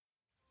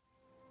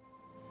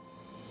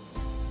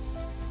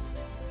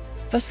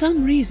For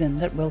some reason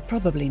that we'll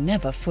probably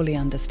never fully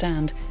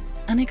understand,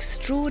 an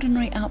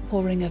extraordinary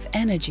outpouring of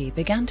energy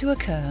began to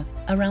occur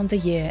around the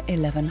year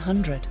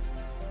 1100.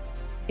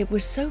 It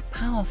was so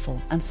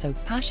powerful and so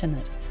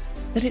passionate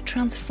that it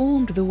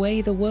transformed the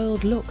way the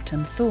world looked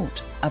and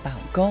thought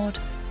about God,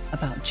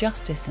 about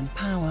justice and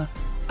power,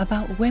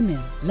 about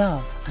women,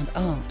 love and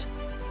art.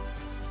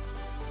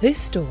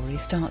 This story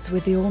starts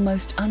with the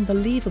almost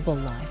unbelievable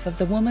life of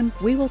the woman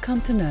we will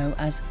come to know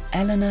as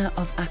Eleanor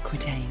of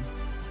Aquitaine.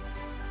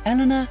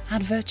 Eleanor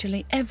had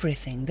virtually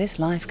everything this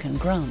life can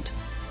grant: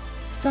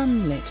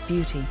 sunlit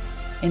beauty,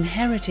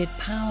 inherited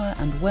power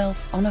and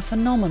wealth on a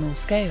phenomenal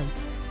scale,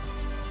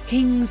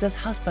 kings as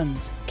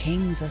husbands,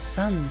 kings as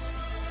sons.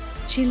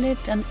 She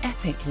lived an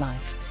epic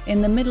life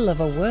in the middle of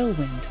a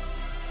whirlwind,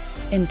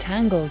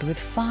 entangled with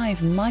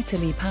 5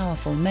 mightily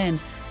powerful men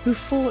who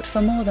fought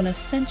for more than a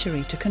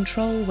century to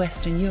control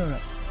Western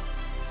Europe.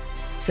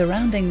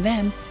 Surrounding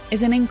them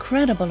is an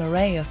incredible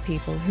array of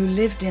people who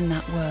lived in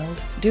that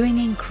world, doing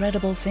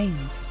incredible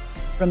things,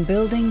 from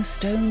building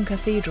stone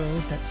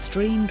cathedrals that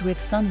streamed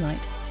with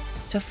sunlight,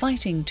 to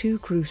fighting 2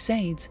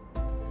 crusades,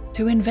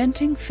 to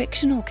inventing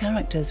fictional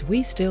characters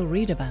we still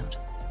read about.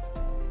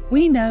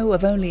 We know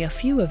of only a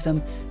few of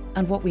them,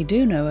 and what we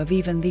do know of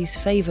even these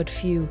favoured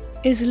few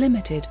is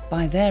limited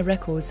by their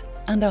records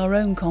and our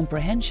own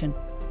comprehension.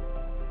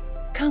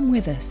 Come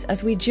with us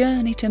as we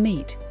journey to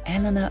meet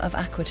Eleanor of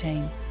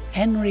Aquitaine,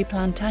 Henry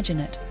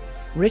Plantagenet,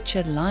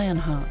 Richard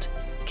Lionheart,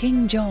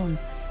 King John,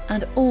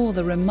 and all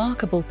the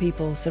remarkable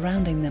people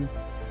surrounding them.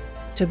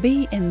 To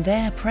be in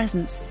their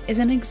presence is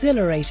an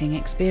exhilarating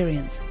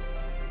experience.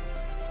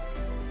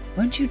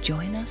 Won't you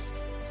join us?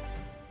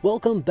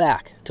 Welcome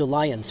back to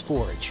Lion's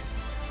Forge.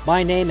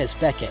 My name is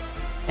Beckett,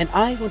 and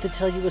I want to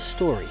tell you a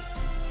story,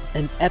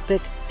 an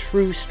epic,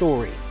 true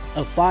story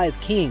of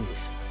 5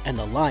 kings and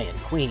the Lion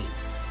Queen.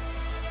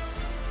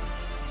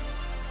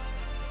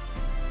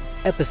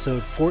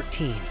 Episode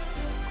 14,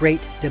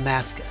 Great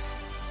Damascus.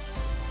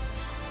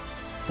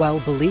 While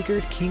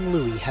beleaguered King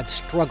Louis had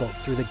struggled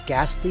through the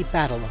ghastly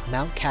battle of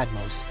Mount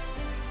Cadmos,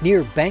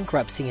 near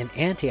bankruptcy in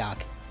Antioch,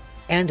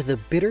 and the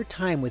bitter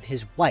time with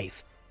his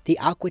wife, the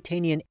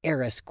Aquitanian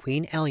heiress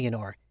Queen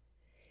Eleanor,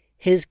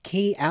 his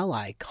key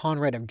ally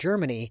Conrad of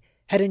Germany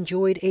had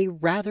enjoyed a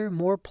rather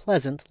more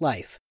pleasant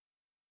life.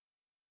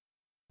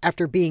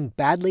 After being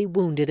badly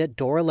wounded at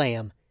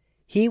Dorylaeum,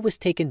 he was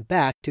taken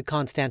back to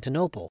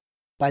Constantinople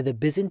by the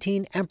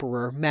Byzantine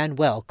Emperor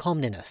Manuel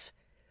Comnenus,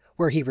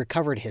 where he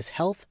recovered his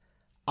health,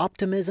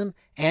 optimism,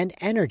 and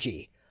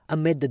energy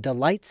amid the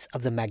delights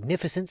of the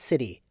magnificent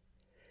city,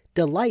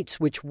 delights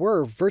which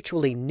were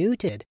virtually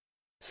neutered,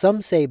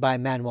 some say by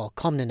Manuel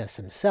Comnenus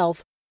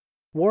himself,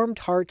 warmed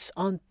hearts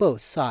on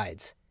both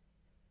sides.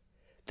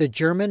 The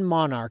German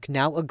monarch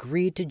now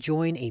agreed to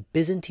join a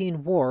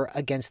Byzantine war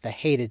against the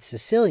hated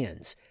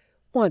Sicilians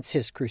once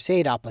his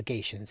crusade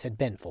obligations had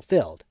been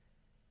fulfilled.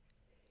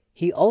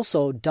 He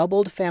also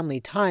doubled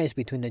family ties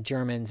between the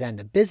Germans and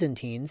the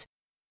Byzantines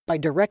by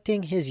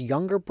directing his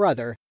younger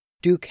brother,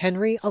 Duke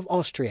Henry of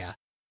Austria,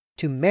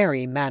 to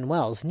marry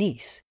Manuel's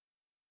niece.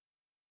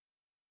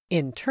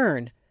 In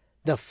turn,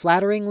 the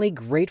flatteringly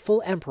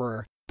grateful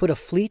emperor put a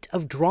fleet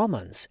of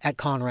dromons at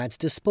Conrad's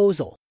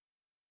disposal,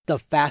 the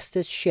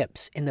fastest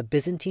ships in the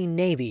Byzantine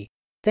navy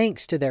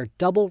thanks to their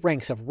double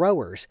ranks of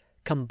rowers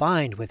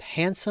combined with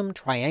handsome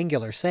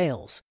triangular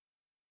sails.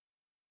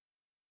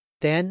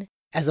 Then,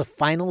 as a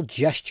final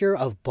gesture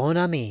of bon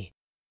ami,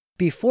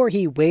 before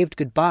he waved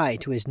goodbye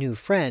to his new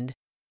friend,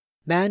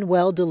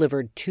 Manuel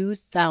delivered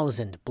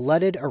 2,000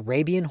 blooded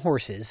Arabian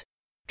horses,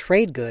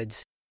 trade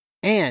goods,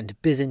 and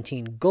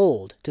Byzantine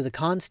gold to the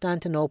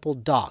Constantinople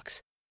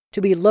docks to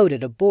be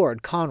loaded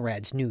aboard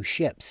Conrad's new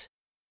ships.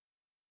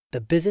 The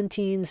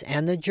Byzantines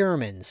and the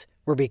Germans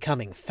were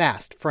becoming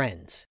fast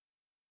friends.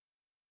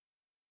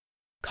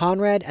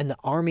 Conrad and the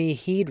army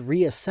he'd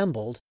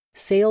reassembled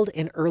sailed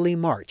in early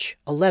March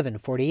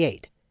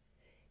 1148.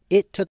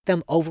 It took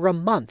them over a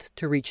month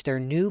to reach their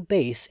new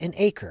base in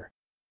Acre,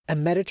 a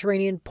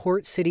Mediterranean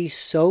port city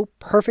so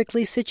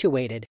perfectly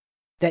situated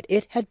that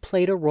it had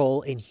played a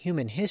role in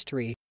human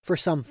history for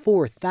some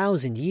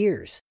 4,000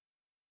 years.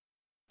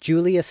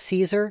 Julius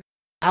Caesar,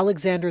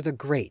 Alexander the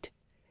Great,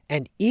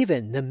 and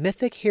even the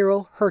mythic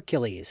hero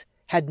Hercules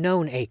had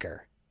known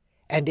Acre,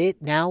 and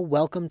it now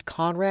welcomed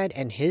Conrad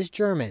and his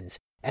Germans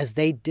as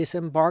they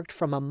disembarked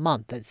from a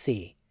month at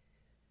sea.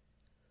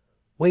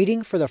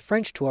 Waiting for the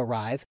French to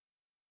arrive,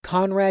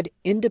 Conrad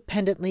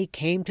independently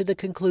came to the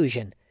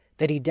conclusion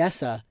that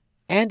Edessa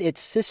and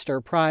its sister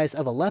prize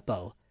of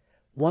Aleppo,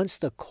 once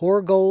the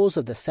core goals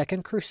of the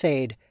Second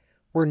Crusade,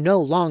 were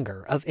no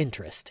longer of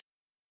interest.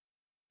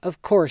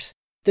 Of course,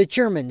 the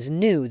Germans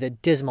knew the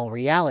dismal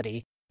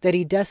reality that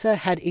Edessa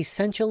had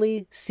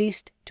essentially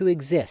ceased to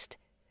exist,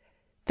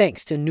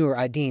 thanks to Nur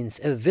ad-Din's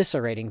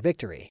eviscerating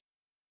victory.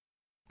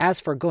 As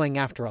for going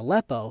after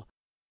Aleppo,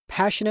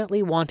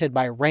 passionately wanted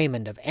by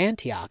Raymond of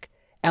Antioch,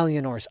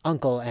 Eleanor's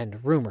uncle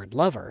and rumored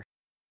lover,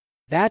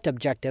 that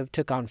objective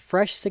took on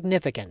fresh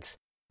significance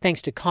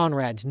thanks to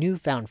Conrad's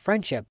newfound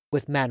friendship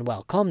with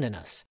Manuel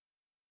Comnenus.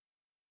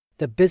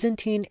 The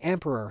Byzantine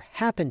emperor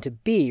happened to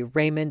be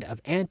Raymond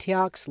of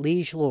Antioch's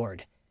liege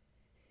lord.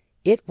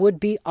 It would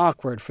be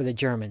awkward for the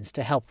Germans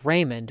to help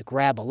Raymond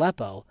grab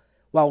Aleppo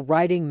while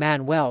riding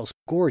Manuel's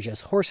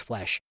gorgeous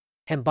horseflesh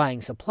and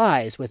buying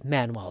supplies with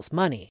Manuel's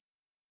money.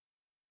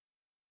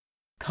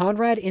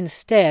 Conrad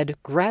instead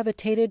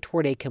gravitated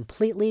toward a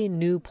completely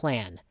new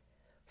plan,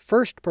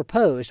 first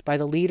proposed by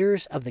the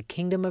leaders of the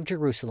Kingdom of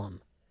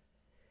Jerusalem.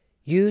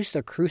 Use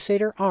the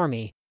Crusader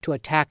army to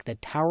attack the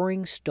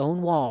towering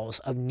stone walls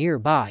of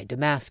nearby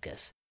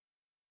Damascus,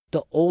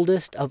 the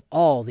oldest of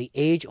all the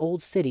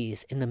age-old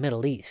cities in the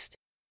Middle East.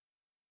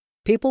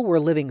 People were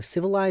living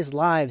civilized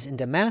lives in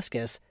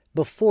Damascus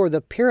before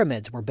the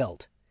pyramids were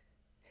built.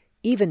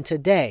 Even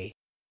today,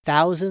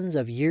 thousands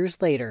of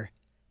years later,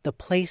 the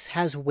place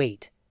has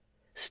weight,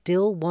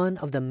 still one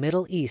of the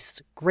Middle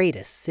East's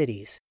greatest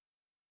cities.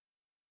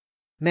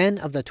 Men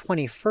of the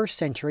 21st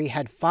century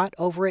had fought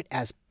over it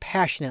as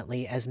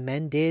passionately as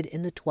men did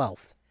in the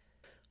 12th.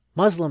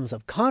 Muslims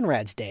of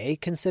Conrad's day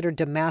considered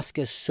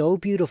Damascus so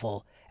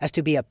beautiful as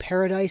to be a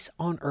paradise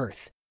on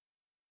earth,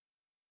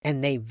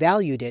 and they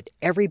valued it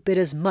every bit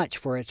as much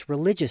for its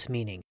religious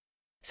meaning,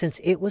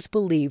 since it was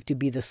believed to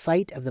be the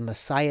site of the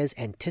Messiah's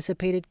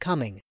anticipated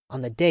coming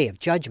on the Day of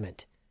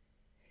Judgment.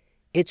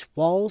 Its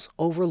walls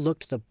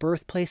overlooked the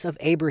birthplace of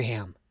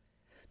Abraham,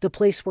 the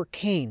place where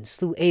Cain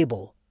slew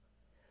Abel,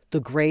 the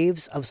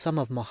graves of some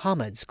of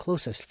Muhammad's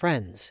closest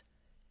friends.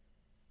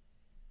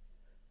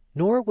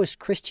 Nor was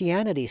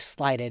Christianity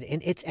slighted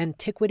in its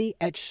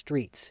antiquity-etched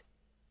streets.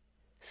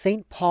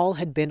 St. Paul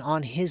had been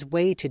on his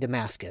way to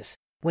Damascus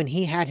when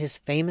he had his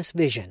famous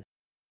vision,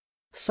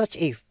 such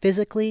a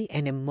physically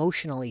and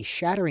emotionally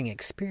shattering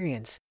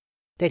experience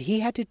that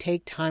he had to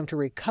take time to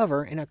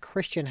recover in a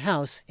Christian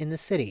house in the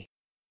city.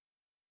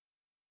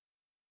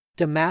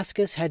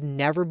 Damascus had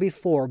never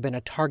before been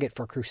a target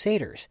for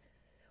crusaders,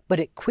 but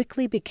it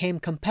quickly became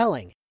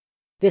compelling,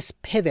 this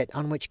pivot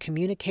on which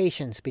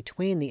communications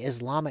between the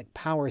Islamic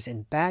powers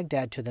in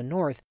Baghdad to the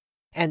north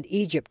and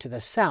Egypt to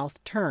the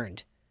south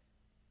turned.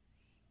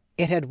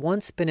 It had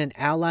once been an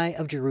ally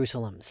of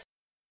Jerusalem's,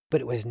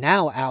 but it was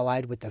now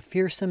allied with the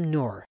fearsome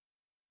Nur,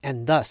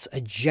 and thus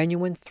a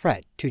genuine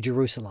threat to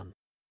Jerusalem,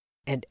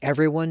 and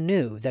everyone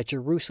knew that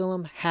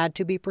Jerusalem had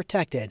to be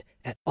protected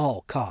at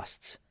all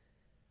costs.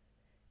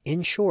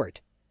 In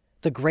short,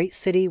 the great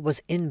city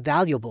was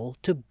invaluable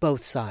to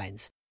both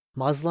sides,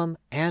 Muslim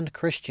and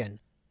Christian,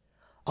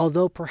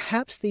 although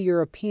perhaps the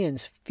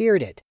Europeans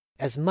feared it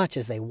as much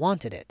as they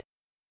wanted it.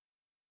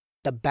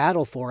 The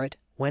battle for it,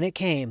 when it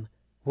came,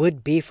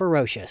 would be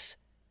ferocious.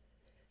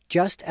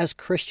 Just as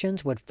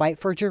Christians would fight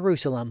for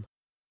Jerusalem,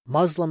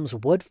 Muslims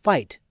would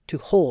fight to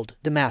hold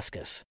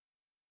Damascus.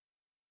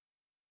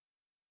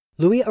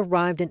 Louis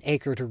arrived in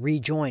Acre to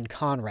rejoin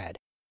Conrad,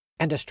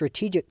 and a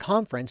strategic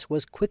conference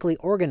was quickly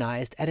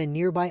organized at a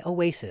nearby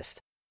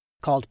oasis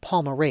called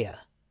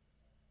Palmyra.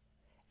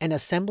 An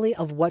assembly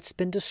of what's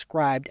been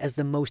described as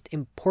the most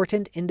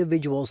important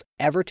individuals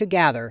ever to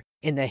gather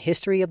in the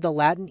history of the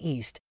Latin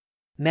East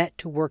met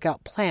to work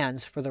out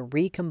plans for the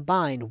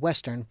recombined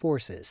Western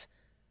forces.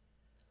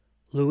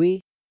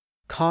 Louis,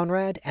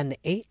 Conrad, and the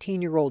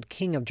 18-year-old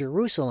King of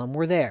Jerusalem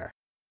were there,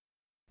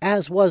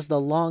 as was the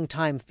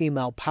longtime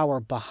female power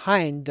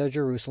behind the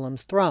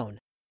Jerusalem's throne,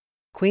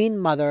 Queen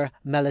Mother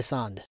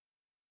Melisande.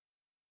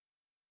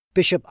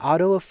 Bishop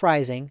Otto of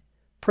Freising,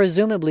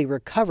 presumably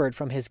recovered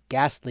from his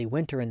ghastly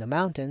winter in the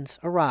mountains,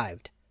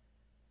 arrived.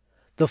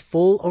 The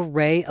full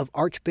array of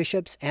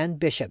archbishops and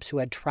bishops who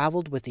had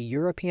traveled with the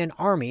European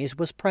armies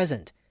was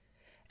present,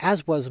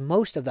 as was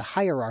most of the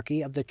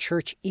hierarchy of the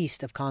church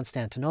east of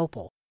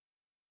Constantinople.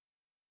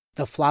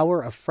 The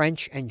flower of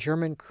French and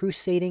German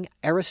crusading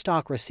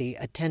aristocracy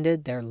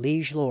attended their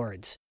liege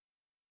lords.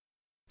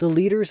 The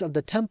leaders of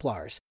the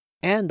Templars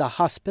and the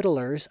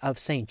Hospitallers of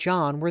St.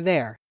 John were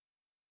there,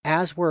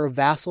 as were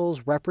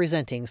vassals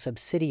representing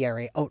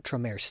subsidiary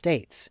Outremer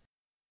states.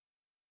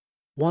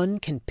 One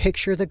can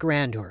picture the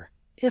grandeur,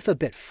 if a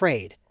bit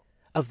frayed,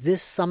 of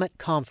this summit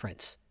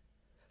conference: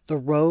 the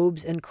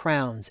robes and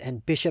crowns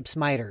and bishops'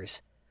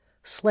 mitres,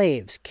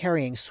 slaves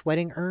carrying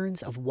sweating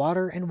urns of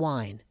water and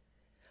wine,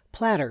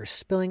 platters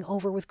spilling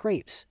over with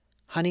grapes,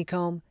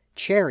 honeycomb,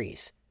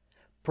 cherries,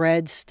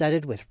 bread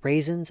studded with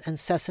raisins and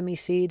sesame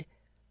seed,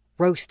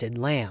 roasted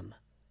lamb.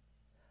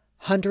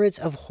 Hundreds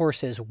of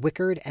horses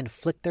whickered and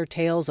flicked their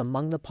tails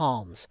among the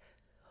palms,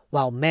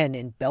 while men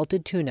in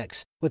belted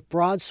tunics with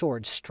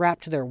broadswords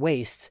strapped to their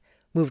waists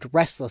moved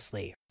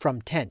restlessly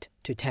from tent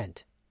to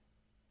tent.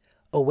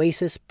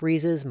 Oasis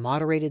breezes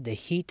moderated the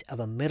heat of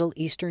a Middle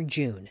Eastern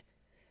June,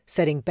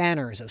 setting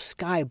banners of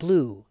sky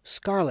blue,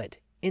 scarlet,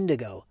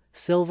 indigo,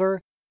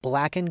 silver,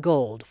 black and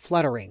gold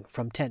fluttering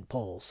from tent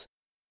poles.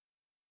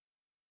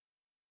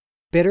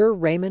 Bitter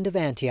Raymond of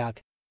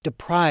Antioch,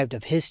 deprived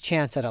of his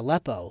chance at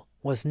Aleppo,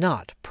 was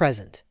not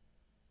present.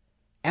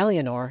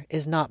 Eleanor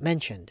is not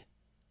mentioned.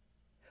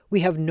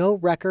 We have no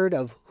record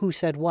of who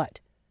said what,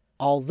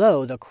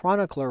 although the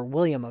chronicler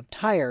William of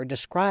Tyre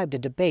described a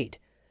debate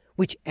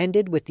which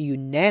ended with the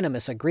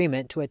unanimous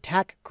agreement to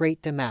attack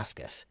Great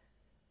Damascus.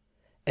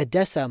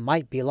 Edessa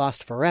might be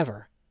lost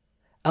forever.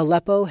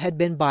 Aleppo had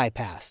been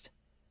bypassed.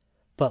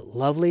 But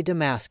lovely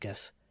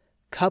Damascus,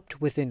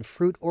 cupped within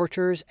fruit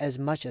orchards as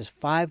much as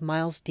 5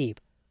 miles deep,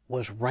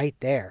 was right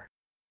there.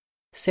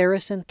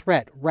 Saracen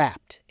threat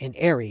wrapped in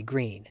airy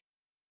green.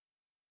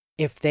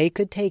 If they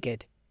could take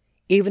it,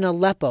 even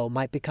Aleppo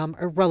might become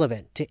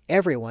irrelevant to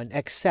everyone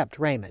except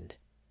Raymond.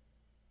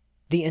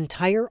 The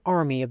entire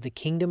army of the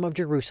Kingdom of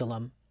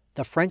Jerusalem,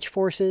 the French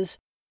forces,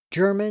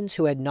 Germans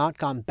who had not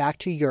gone back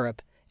to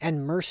Europe,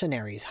 and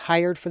mercenaries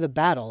hired for the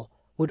battle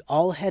would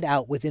all head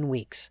out within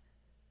weeks.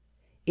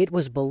 It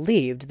was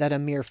believed that a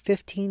mere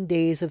 15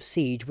 days of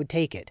siege would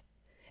take it,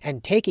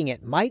 and taking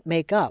it might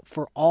make up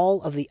for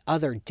all of the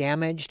other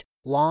damaged,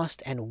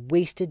 lost, and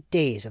wasted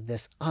days of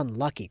this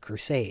unlucky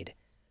crusade.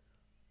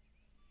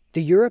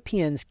 The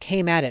Europeans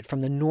came at it from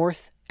the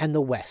north and the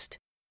west,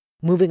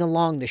 moving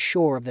along the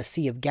shore of the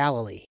Sea of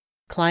Galilee,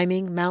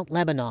 climbing Mount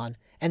Lebanon,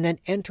 and then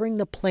entering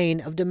the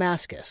plain of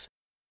Damascus,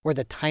 where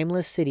the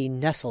timeless city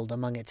nestled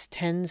among its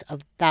tens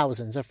of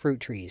thousands of fruit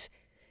trees,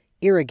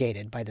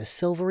 irrigated by the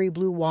silvery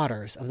blue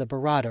waters of the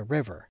Barada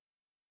River.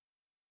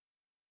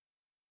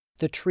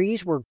 The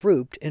trees were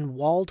grouped in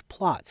walled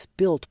plots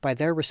built by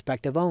their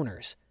respective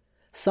owners.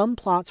 Some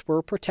plots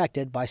were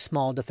protected by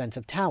small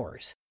defensive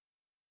towers.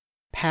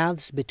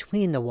 Paths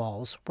between the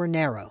walls were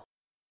narrow.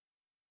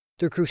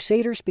 The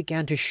Crusaders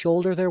began to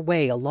shoulder their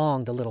way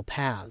along the little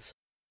paths,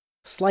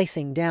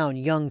 slicing down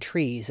young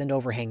trees and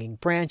overhanging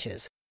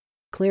branches,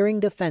 clearing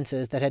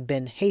defenses that had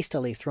been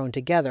hastily thrown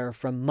together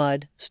from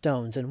mud,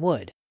 stones, and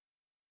wood.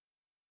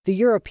 The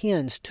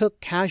Europeans took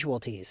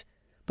casualties,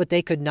 but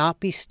they could not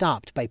be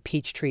stopped by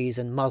peach trees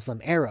and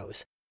Muslim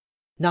arrows,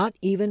 not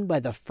even by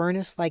the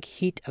furnace-like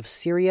heat of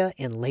Syria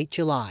in late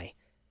July.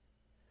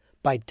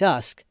 By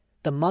dusk,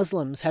 the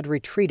Muslims had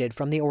retreated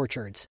from the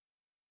orchards.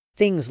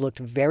 Things looked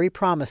very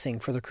promising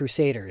for the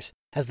Crusaders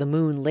as the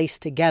moon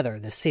laced together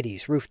the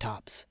city's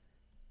rooftops.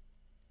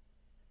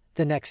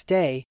 The next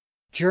day,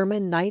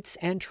 German knights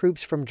and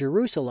troops from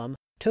Jerusalem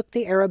took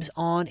the Arabs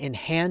on in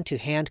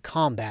hand-to-hand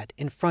combat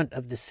in front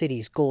of the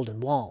city's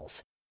golden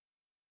walls.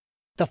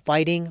 The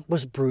fighting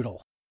was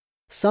brutal.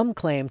 Some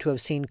claim to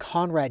have seen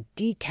Conrad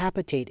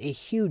decapitate a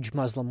huge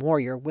Muslim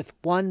warrior with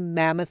one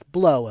mammoth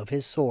blow of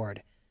his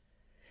sword.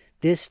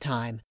 This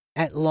time,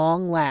 at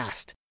long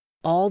last,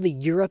 all the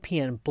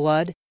European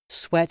blood,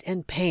 sweat,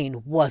 and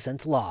pain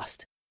wasn't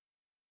lost.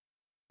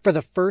 For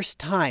the first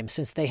time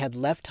since they had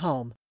left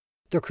home,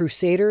 the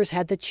Crusaders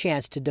had the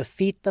chance to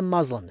defeat the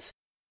Muslims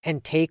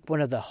and take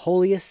one of the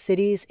holiest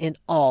cities in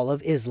all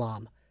of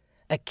Islam,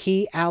 a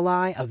key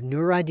ally of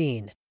Nur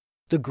ad-Din,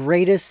 the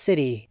greatest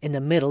city in the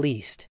Middle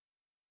East.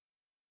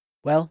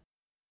 Well,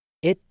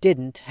 it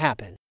didn't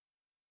happen.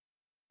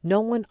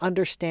 No one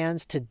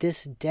understands to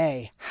this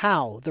day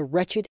how the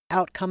wretched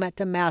outcome at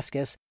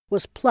Damascus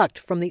was plucked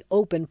from the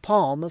open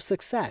palm of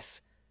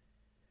success.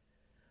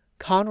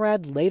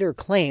 Conrad later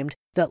claimed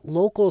that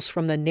locals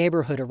from the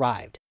neighborhood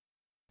arrived,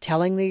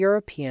 telling the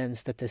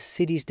Europeans that the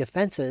city's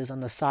defenses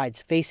on the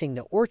sides facing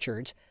the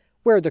orchards,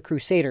 where the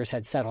Crusaders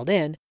had settled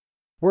in,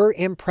 were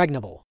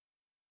impregnable.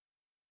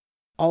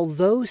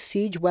 Although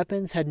siege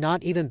weapons had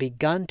not even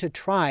begun to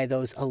try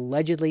those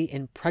allegedly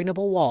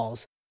impregnable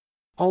walls,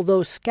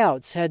 although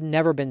scouts had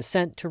never been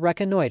sent to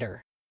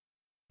reconnoiter,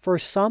 for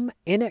some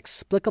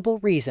inexplicable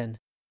reason,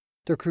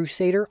 the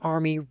Crusader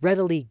army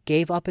readily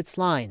gave up its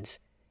lines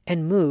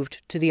and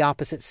moved to the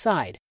opposite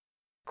side,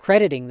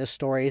 crediting the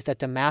stories that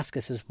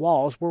Damascus's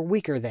walls were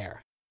weaker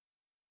there.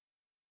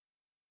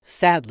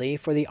 Sadly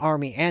for the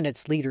army and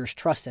its leaders'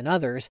 trust in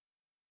others,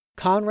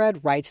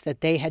 Conrad writes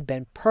that they had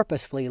been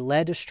purposefully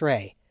led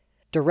astray,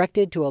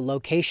 directed to a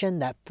location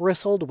that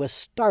bristled with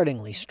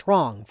startlingly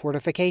strong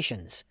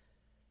fortifications.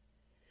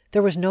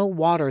 There was no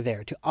water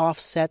there to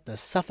offset the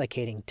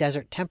suffocating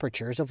desert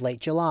temperatures of late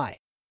July.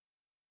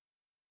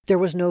 There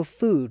was no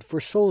food for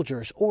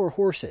soldiers or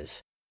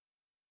horses.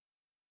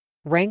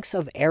 Ranks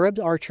of Arab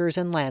archers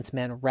and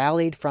lancemen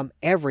rallied from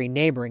every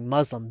neighboring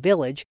Muslim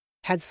village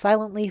had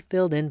silently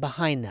filled in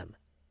behind them.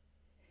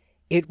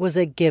 It was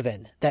a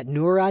given that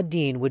Nur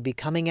ad-Din would be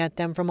coming at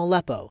them from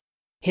Aleppo,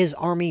 his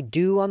army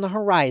due on the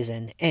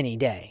horizon any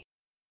day.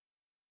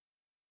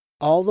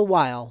 All the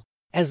while,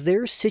 as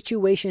their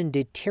situation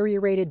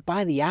deteriorated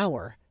by the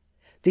hour,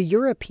 the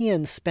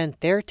Europeans spent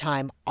their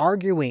time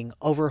arguing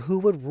over who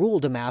would rule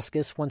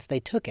Damascus once they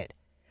took it,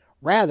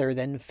 rather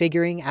than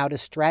figuring out a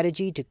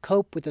strategy to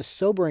cope with the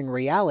sobering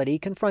reality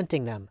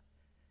confronting them.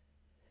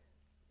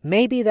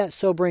 Maybe that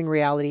sobering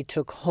reality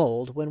took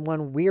hold when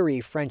one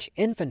weary French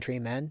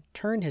infantryman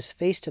turned his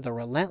face to the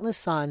relentless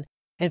sun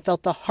and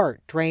felt the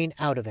heart drain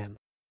out of him.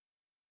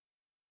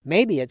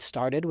 Maybe it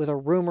started with a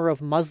rumor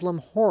of Muslim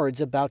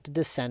hordes about to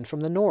descend from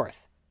the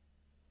north.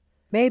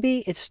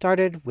 Maybe it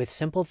started with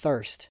simple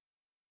thirst.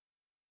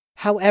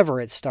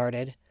 However it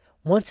started,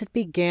 once it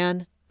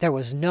began, there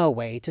was no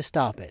way to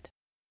stop it.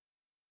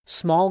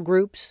 Small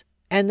groups,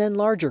 and then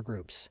larger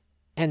groups,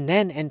 and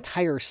then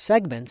entire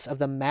segments of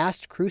the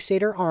massed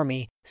Crusader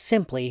army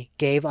simply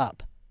gave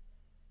up.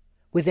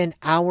 Within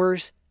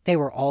hours, they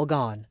were all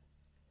gone.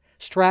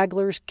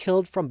 stragglers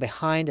killed from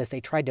behind as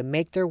they tried to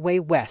make their way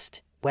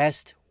west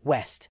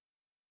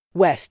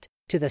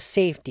to the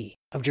safety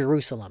of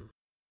Jerusalem.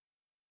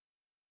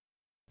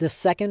 The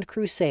Second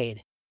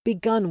Crusade,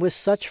 begun with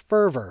such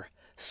fervor,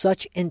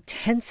 such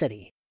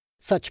intensity,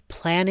 such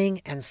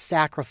planning and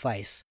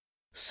sacrifice,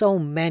 so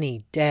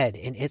many dead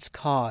in its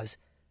cause,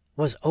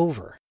 was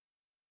over.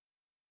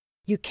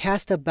 You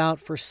cast about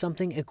for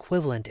something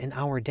equivalent in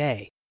our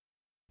day,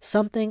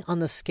 something on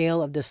the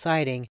scale of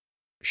deciding,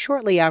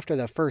 shortly after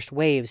the first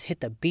waves hit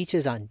the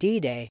beaches on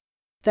D-Day,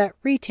 that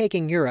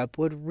retaking Europe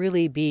would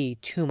really be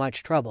too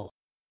much trouble.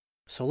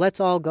 So let's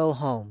all go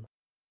home.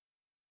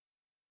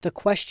 The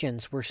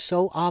questions were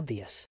so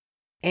obvious,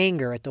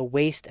 anger at the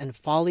waste and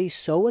folly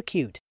so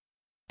acute,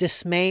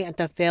 dismay at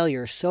the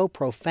failure so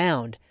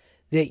profound,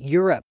 that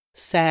Europe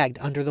sagged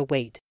under the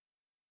weight.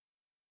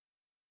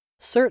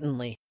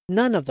 Certainly,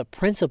 none of the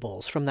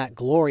principals from that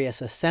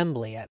glorious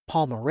assembly at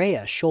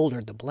Palmyra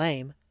shouldered the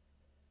blame.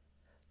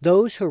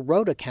 Those who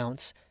wrote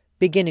accounts,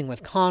 beginning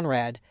with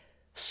Conrad,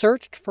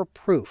 searched for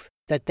proof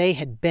that they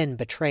had been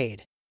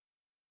betrayed.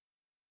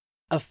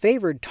 A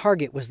favored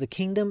target was the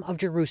kingdom of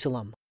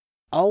Jerusalem,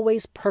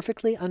 always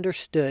perfectly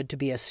understood to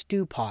be a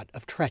stewpot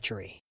of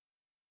treachery.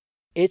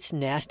 Its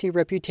nasty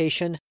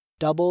reputation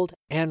doubled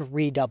and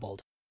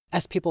redoubled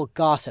as people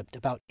gossiped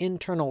about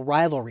internal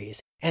rivalries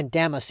and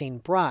Damascene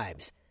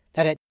bribes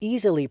that had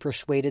easily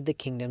persuaded the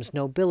kingdom's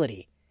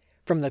nobility,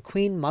 from the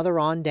queen mother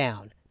on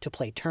down, to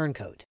play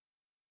turncoat.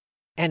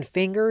 And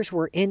fingers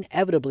were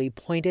inevitably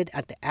pointed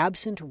at the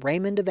absent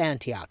Raymond of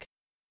Antioch,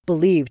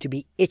 believed to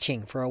be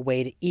itching for a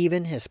way to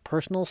even his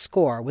personal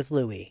score with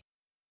Louis.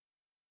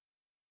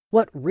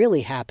 What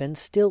really happened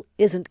still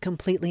isn't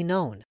completely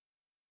known.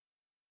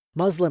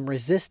 Muslim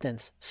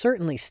resistance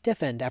certainly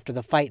stiffened after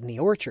the fight in the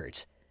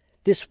orchards.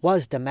 This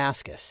was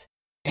Damascus,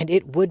 and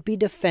it would be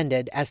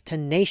defended as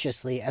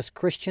tenaciously as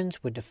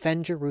Christians would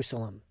defend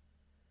Jerusalem.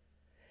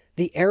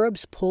 The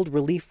Arabs pulled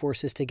relief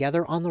forces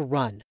together on the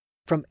run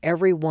from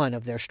every one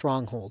of their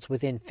strongholds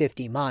within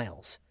 50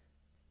 miles.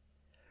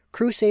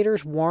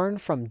 Crusaders worn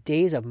from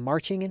days of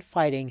marching and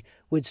fighting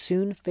would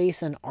soon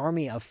face an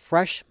army of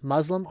fresh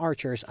Muslim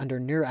archers under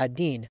Nur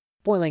ad-Din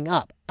boiling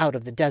up out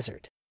of the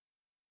desert.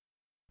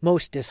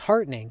 Most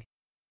disheartening,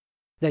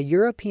 the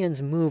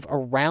Europeans' move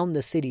around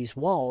the city's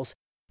walls,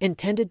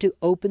 intended to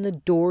open the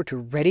door to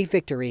ready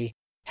victory,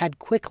 had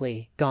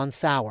quickly gone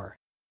sour.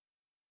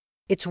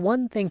 It's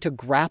one thing to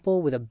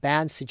grapple with a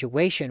bad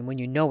situation when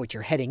you know what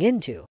you're heading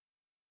into,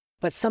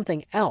 but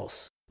something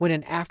else when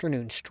an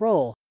afternoon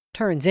stroll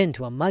turns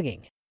into a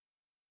mugging.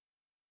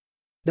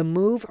 The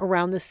move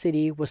around the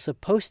city was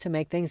supposed to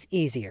make things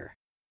easier.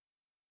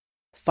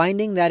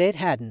 Finding that it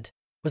hadn't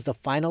was the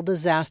final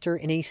disaster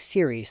in a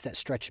series that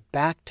stretched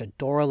back to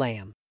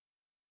Dorylaeum.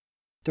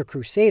 The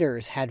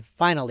Crusaders had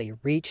finally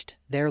reached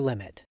their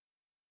limit.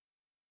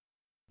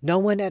 No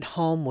one at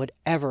home would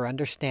ever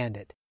understand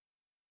it.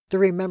 The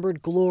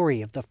remembered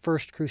glory of the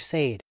First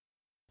Crusade,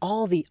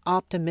 all the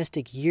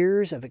optimistic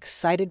years of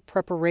excited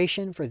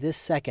preparation for this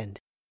second,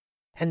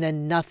 and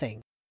then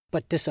nothing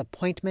but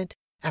disappointment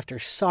after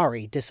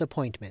sorry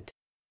disappointment.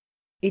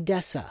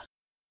 Edessa,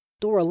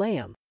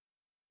 Dorylaeum,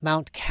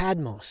 Mount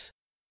Cadmos,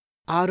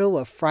 Otto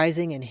of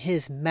Freising and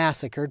his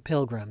massacred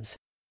pilgrims,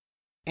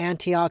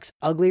 Antioch's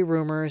ugly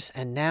rumors,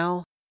 and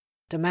now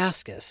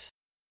Damascus.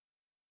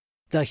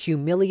 The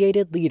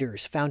humiliated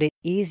leaders found it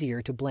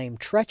easier to blame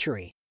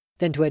treachery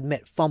than to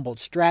admit fumbled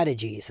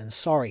strategies and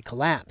sorry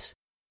collapse.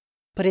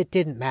 But it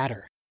didn't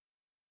matter.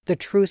 The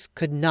truth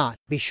could not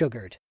be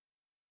sugared.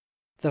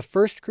 The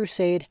First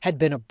Crusade had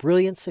been a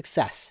brilliant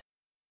success.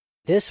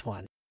 This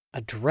one, a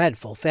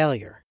dreadful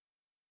failure.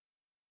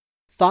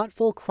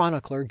 Thoughtful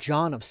chronicler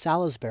John of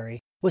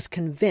Salisbury was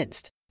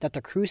convinced that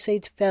the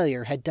Crusade's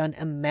failure had done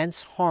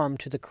immense harm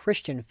to the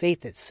Christian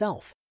faith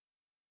itself.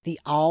 The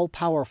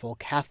all-powerful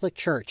Catholic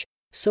Church,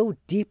 so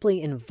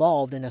deeply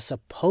involved in a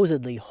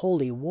supposedly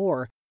holy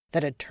war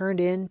that had turned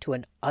into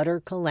an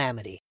utter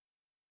calamity.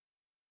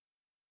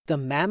 The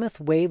mammoth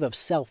wave of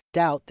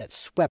self-doubt that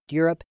swept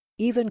Europe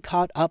even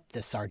caught up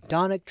the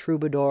sardonic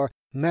troubadour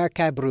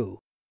Mercabreau,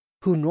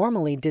 who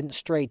normally didn't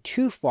stray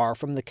too far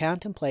from the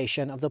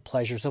contemplation of the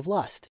pleasures of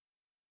lust.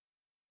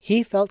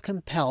 He felt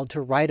compelled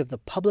to write of the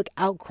public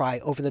outcry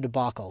over the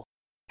debacle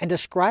and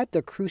described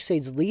the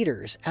Crusade's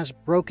leaders as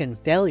broken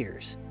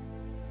failures.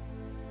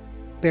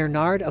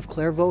 Bernard of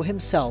Clairvaux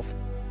himself,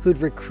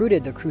 who'd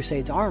recruited the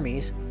Crusade's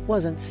armies,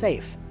 wasn't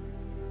safe.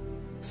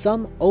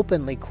 Some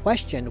openly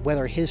questioned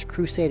whether his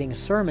crusading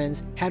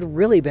sermons had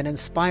really been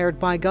inspired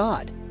by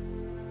God.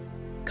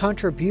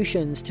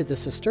 Contributions to the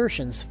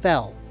Cistercians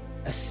fell,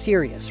 a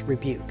serious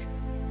rebuke.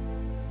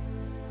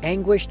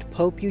 Anguished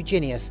Pope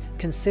Eugenius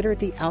considered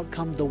the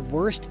outcome the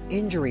worst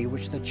injury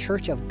which the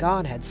Church of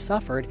God had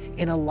suffered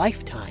in a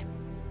lifetime.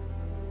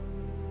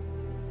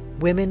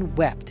 Women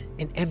wept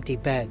in empty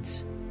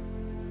beds.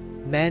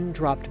 Men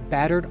dropped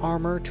battered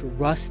armor to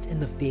rust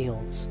in the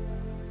fields.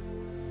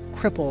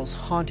 Cripples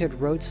haunted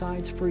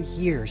roadsides for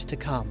years to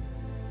come.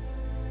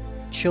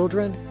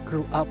 Children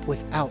grew up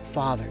without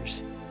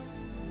fathers.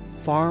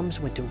 farms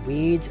went to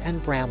weeds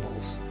and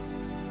brambles.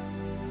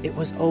 It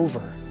was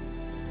over.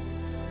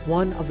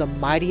 One of the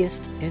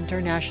mightiest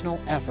international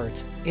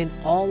efforts in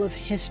all of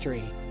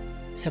history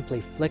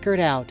simply flickered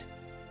out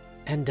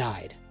and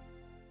died.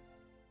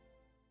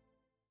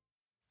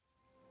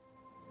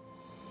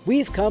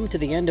 We've come to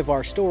the end of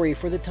our story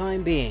for the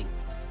time being.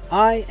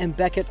 I am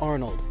Beckett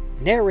Arnold,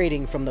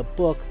 narrating from the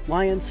book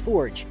Lion's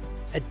Forge,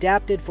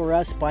 adapted for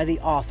us by the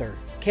author,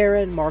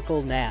 Karen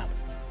Markle Knabb.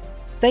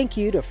 Thank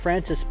you to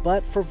Francis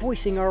Butt for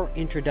voicing our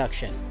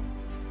introduction.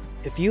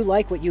 If you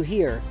like what you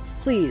hear,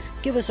 please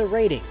give us a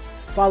rating,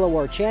 follow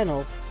our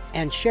channel,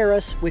 and share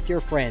us with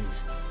your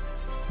friends.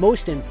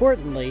 Most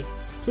importantly,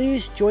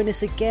 please join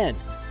us again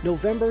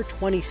November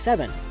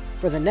 27th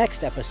for the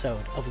next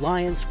episode of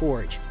Lion's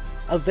Forge,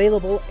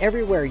 available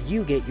everywhere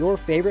you get your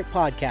favorite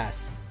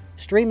podcasts,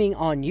 streaming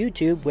on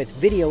YouTube with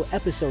video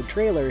episode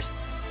trailers,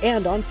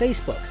 and on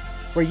Facebook,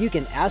 where you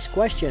can ask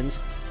questions,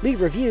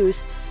 leave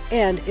reviews,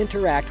 and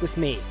interact with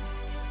me.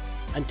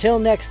 Until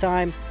next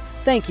time,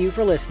 thank you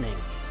for listening.